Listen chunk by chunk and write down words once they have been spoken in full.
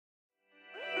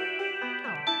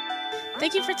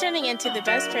Thank you for tuning in to the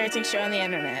best parenting show on the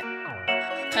internet,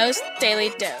 Post Daily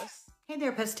Dose. Hey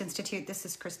there, Post Institute. This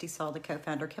is Christy Saul, the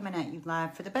co-founder, coming at you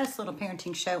live for the best little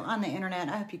parenting show on the internet.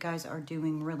 I hope you guys are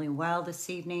doing really well this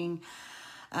evening.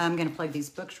 I'm going to plug these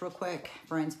books real quick.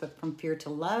 Brian's book, From Fear to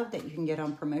Love, that you can get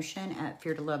on promotion at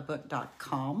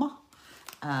feartolovebook.com.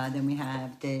 Then we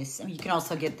have this. You can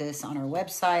also get this on our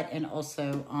website and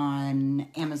also on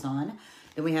Amazon.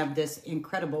 Then we have this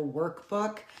incredible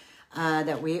workbook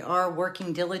that we are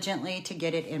working diligently to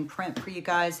get it in print for you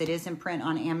guys. It is in print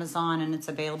on Amazon and it's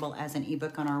available as an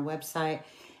ebook on our website.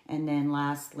 And then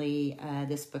lastly,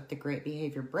 this book, The Great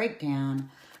Behavior Breakdown.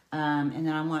 And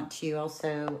then I want to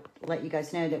also let you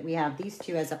guys know that we have these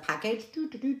two as a package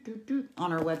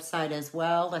on our website as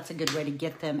well. That's a good way to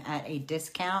get them at a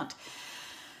discount.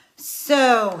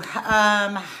 So,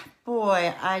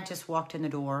 boy, I just walked in the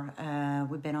door.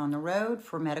 We've been on the road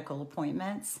for medical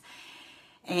appointments.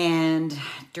 And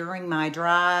during my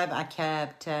drive, I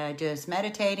kept just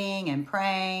meditating and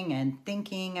praying and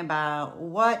thinking about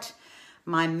what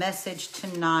my message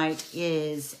tonight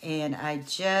is. And I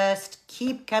just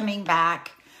keep coming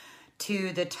back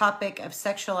to the topic of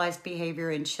sexualized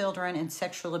behavior in children and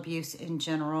sexual abuse in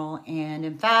general. And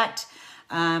in fact,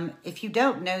 if you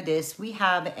don't know this, we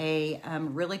have a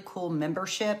really cool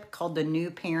membership called the New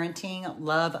Parenting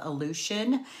Love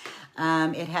Illusion.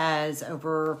 It has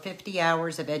over 50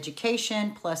 hours of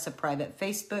education plus a private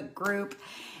Facebook group.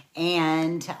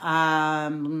 And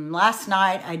last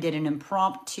night I did an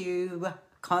impromptu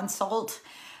consult.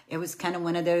 It was kind of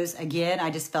one of those, again, I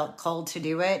just felt called to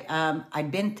do it.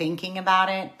 I'd been thinking about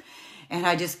it. And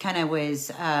I just kind of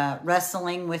was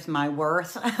wrestling with my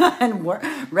worth and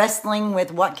wrestling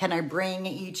with what can I bring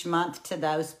each month to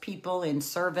those people in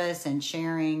service and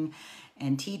sharing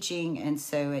and teaching. And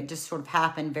so it just sort of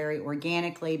happened very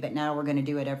organically, but now we're going to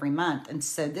do it every month. And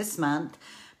so this month,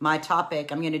 my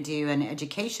topic, I'm going to do an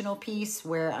educational piece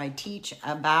where I teach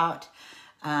about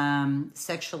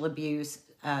sexual abuse,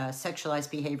 sexualized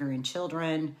behavior in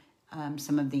children,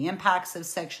 some of the impacts of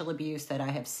sexual abuse that I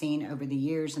have seen over the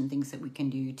years and things that we can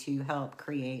do to help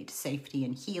create safety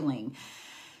and healing.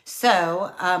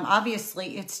 So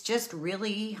obviously it's just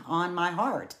really on my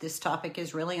heart. This topic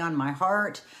is really on my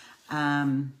heart.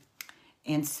 And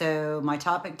so my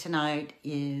topic tonight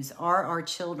is, are our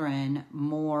children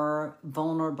more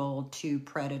vulnerable to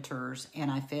predators?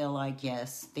 And I feel like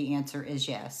yes, the answer is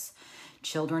yes.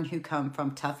 Children who come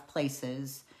from tough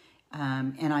places,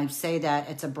 and I say that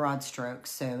it's a broad stroke,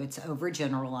 so it's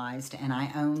overgeneralized, and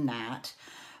I own that.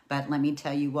 But let me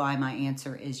tell you why my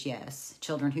answer is yes.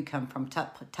 Children who come from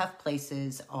tough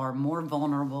places are more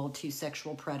vulnerable to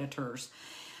sexual predators.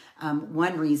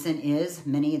 One reason is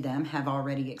many of them have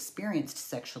already experienced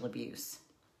sexual abuse.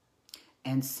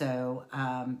 And so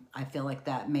I feel like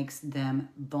that makes them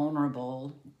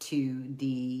vulnerable to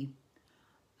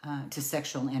to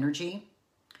sexual energy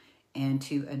and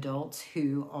to adults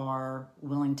who are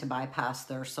willing to bypass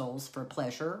their souls for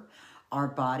pleasure. Our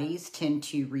bodies tend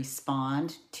to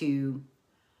respond to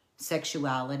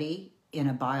sexuality in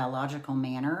a biological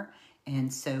manner.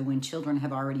 And so when children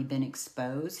have already been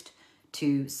exposed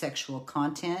to sexual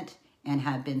content and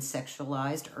have been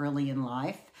sexualized early in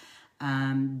life,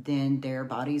 then their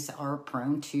bodies are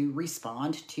prone to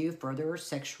respond to further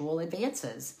sexual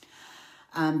advances.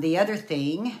 The other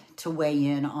thing to weigh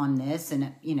in on this,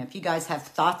 and if you guys have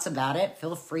thoughts about it,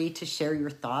 feel free to share your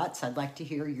thoughts. I'd like to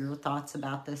hear your thoughts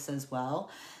about this as well.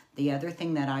 The other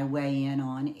thing that I weigh in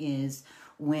on is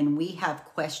when we have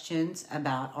questions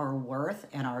about our worth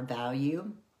and our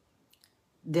value,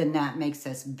 then that makes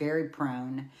us very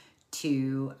prone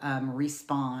to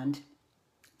respond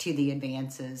to the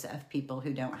advances of people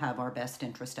who don't have our best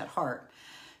interest at heart.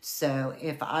 So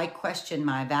if I question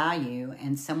my value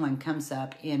and someone comes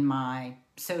up in my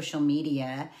social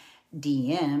media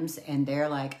DMs and they're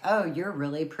like, oh, you're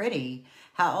really pretty.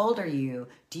 How old are you?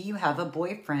 Do you have a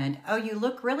boyfriend? Oh, you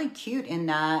look really cute in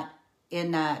that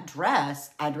dress.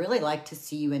 I'd really like to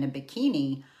see you in a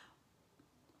bikini.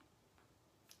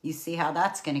 You see how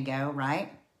that's going to go,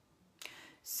 right?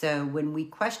 So when we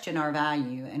question our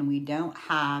value and we don't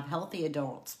have healthy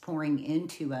adults pouring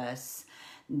into us,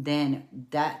 then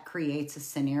that creates a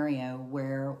scenario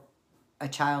where a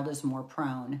child is more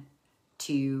prone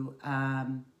to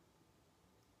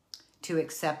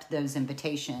accept those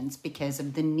invitations because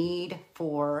of the need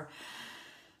for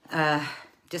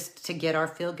just to get our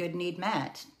feel-good need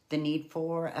met, the need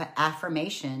for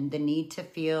affirmation, the need to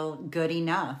feel good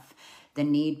enough, the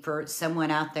need for someone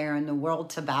out there in the world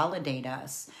to validate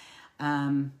us.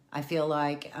 I feel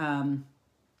like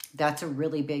That's a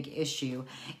really big issue.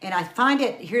 And I find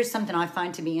it, here's something I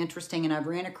find to be interesting, and I've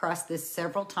ran across this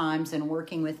several times in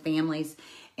working with families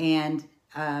and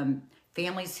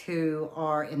families who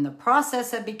are in the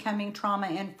process of becoming trauma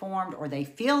informed, or they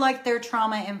feel like they're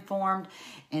trauma informed.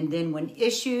 And then when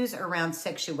issues around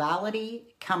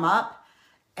sexuality come up,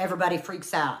 everybody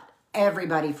freaks out.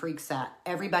 Everybody freaks out.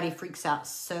 Everybody freaks out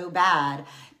so bad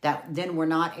that then we're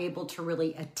not able to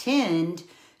really attend.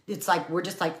 It's like, we're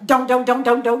just like, don't,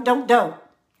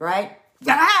 right?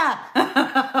 Ah!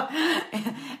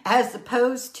 As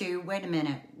opposed to, wait a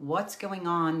minute, what's going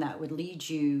on that would lead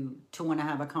you to want to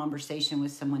have a conversation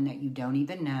with someone that you don't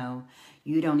even know?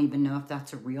 You don't even know if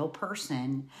that's a real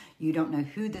person. You don't know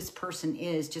who this person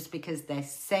is just because they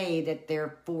say that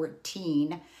they're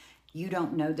 14. You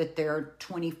don't know that they're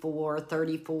 24,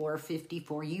 34,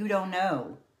 54. You don't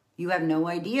know. You have no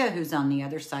idea who's on the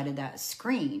other side of that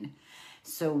screen.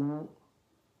 So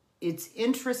it's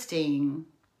interesting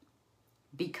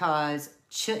because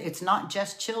it's not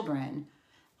just children.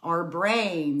 Our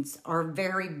brains are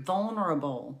very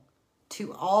vulnerable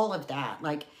to all of that.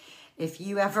 Like, if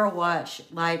you ever watch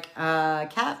like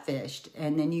Catfished,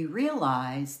 and then you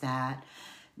realize that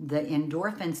the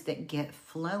endorphins that get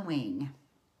flowing,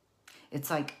 it's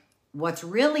like what's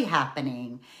really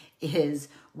happening is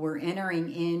we're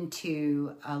entering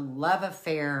into a love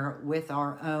affair with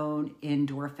our own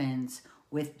endorphins,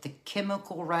 with the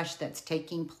chemical rush that's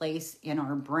taking place in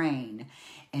our brain.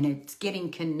 And it's getting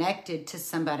connected to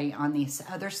somebody on the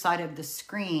other side of the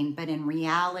screen, but in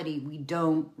reality, we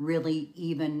don't really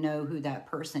even know who that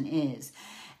person is.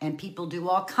 And people do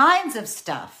all kinds of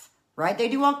stuff, right? They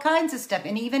do all kinds of stuff.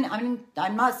 And even, I mean,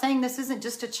 I'm not saying this isn't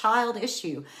just a child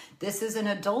issue. This is an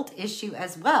adult issue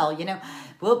as well. You know,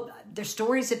 well, there's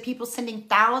stories of people sending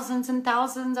thousands and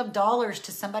thousands of dollars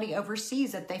to somebody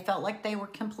overseas that they felt like they were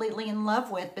completely in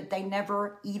love with, but they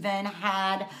never even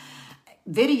had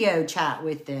video chat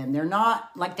with them. They're not,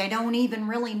 like, they don't even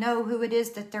really know who it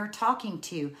is that they're talking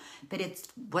to. But it's,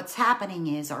 what's happening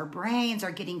is our brains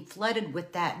are getting flooded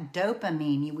with that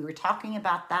dopamine. We were talking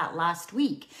about that last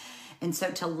week. And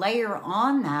so to layer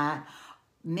on that,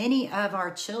 many of our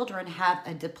children have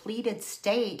a depleted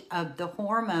state of the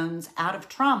hormones out of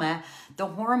trauma, the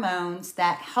hormones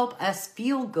that help us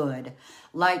feel good,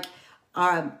 like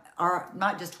our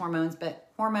not just hormones,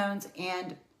 but hormones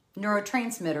and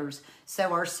neurotransmitters.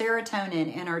 So our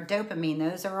serotonin and our dopamine,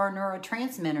 those are our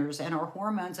neurotransmitters, and our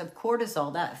hormones of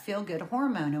cortisol, that feel-good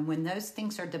hormone. And when those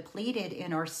things are depleted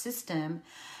in our system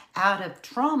out of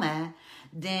trauma,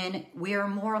 then we are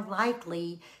more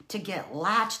likely to get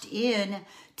latched in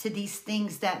to these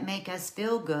things that make us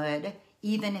feel good,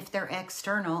 even if they're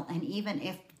external and even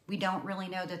if we don't really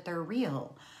know that they're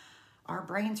real. Our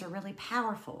brains are really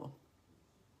powerful.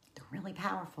 They're really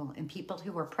powerful, and people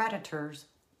who are predators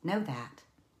know that.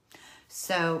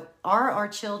 So are our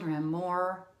children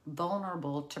more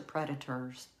vulnerable to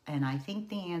predators? And I think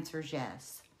the answer is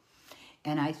yes.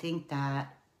 And I think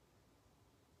that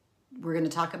we're going to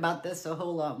talk about this a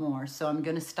whole lot more. So I'm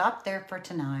going to stop there for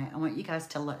tonight. I want you guys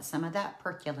to let some of that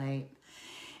percolate,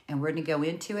 and we're going to go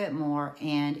into it more.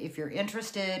 And if you're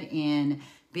interested in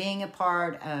being a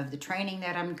part of the training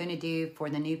that I'm going to do for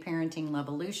the New Parenting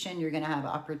Levolution, you're going to have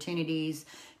opportunities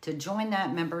to join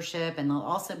that membership, and there'll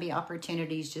also be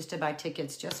opportunities just to buy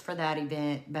tickets just for that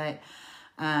event. But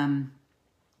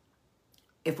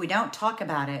if we don't talk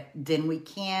about it, then we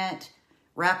can't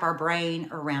wrap our brain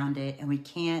around it, and we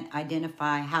can't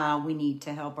identify how we need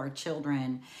to help our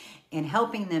children. And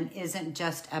helping them isn't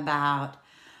just about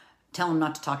telling them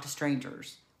not to talk to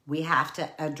strangers. We have to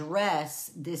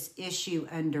address this issue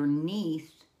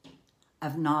underneath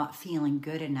of not feeling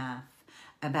good enough,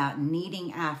 about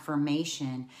needing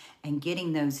affirmation and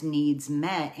getting those needs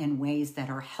met in ways that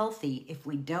are healthy. If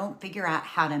we don't figure out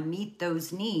how to meet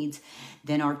those needs,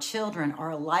 then our children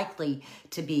are likely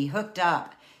to be hooked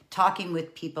up talking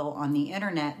with people on the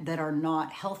internet that are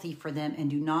not healthy for them and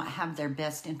do not have their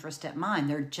best interest at mind.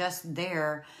 They're just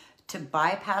there to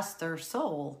bypass their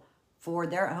soul for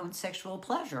their own sexual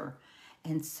pleasure.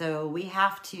 And so we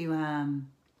have to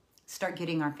start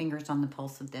getting our fingers on the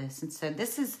pulse of this. And so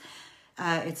this is,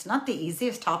 it's not the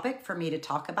easiest topic for me to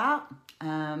talk about,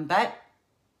 but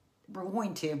we're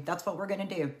going to. That's what we're going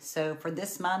to do. So for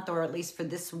this month, or at least for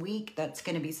this week, that's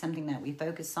going to be something that we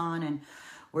focus on, and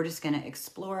we're just going to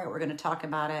explore it. We're going to talk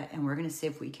about it, and we're going to see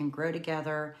if we can grow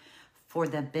together for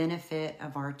the benefit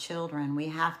of our children. We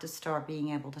have to start being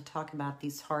able to talk about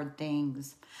these hard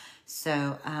things.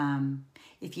 So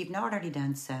if you've not already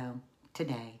done so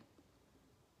today,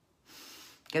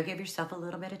 go give yourself a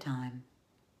little bit of time,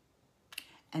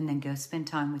 and then go spend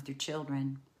time with your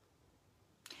children.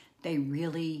 they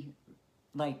really,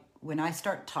 like, when I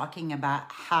start talking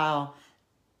about how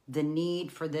the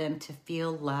need for them to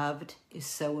feel loved is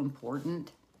so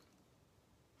important,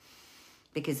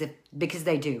 because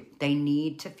they do. They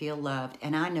need to feel loved.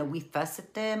 And I know we fuss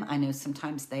at them. I know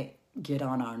sometimes they get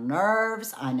on our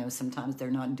nerves. I know sometimes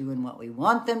they're not doing what we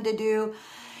want them to do.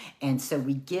 And so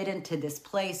we get into this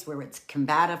place where it's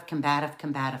combative.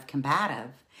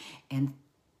 And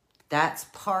that's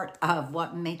part of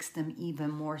what makes them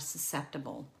even more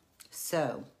susceptible.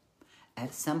 So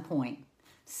at some point,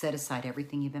 set aside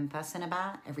everything you've been fussing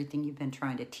about, everything you've been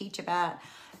trying to teach about,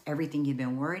 everything you've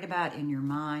been worried about in your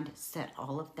mind. Set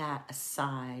all of that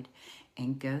aside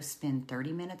and go spend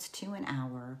 30 minutes to an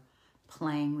hour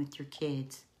playing with your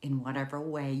kids in whatever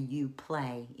way you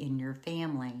play in your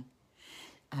family.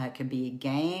 It could be a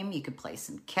game. You could play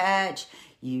some catch.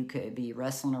 You could be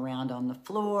wrestling around on the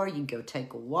floor. You go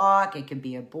take a walk. It could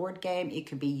be a board game. It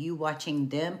could be you watching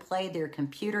them play their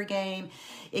computer game.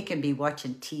 It can be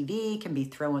watching TV. It can be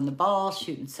throwing the ball,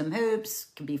 shooting some hoops.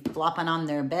 It could be flopping on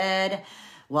their bed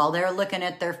while they're looking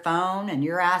at their phone and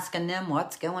you're asking them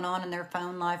what's going on in their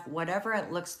phone life. Whatever it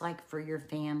looks like for your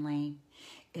family,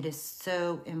 it is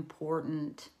so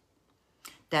important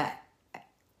that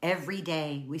every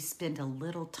day we spend a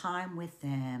little time with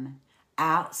them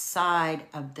outside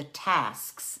of the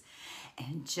tasks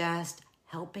and just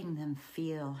helping them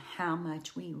feel how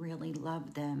much we really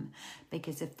love them.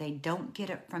 Because if they don't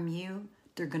get it from you,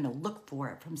 they're going to look for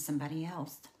it from somebody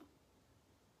else.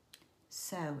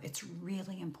 So it's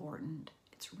really important.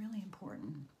 It's really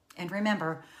important. And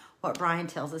remember what Brian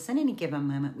tells us: in any given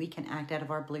moment, we can act out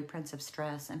of our blueprints of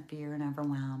stress and fear and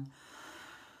overwhelm.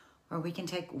 Or we can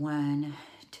take 1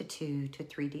 to 2 to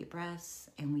 3 deep breaths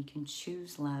and we can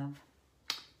choose love.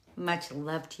 Much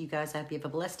love to you guys. I hope you have a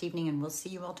blessed evening and we'll see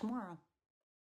you all tomorrow.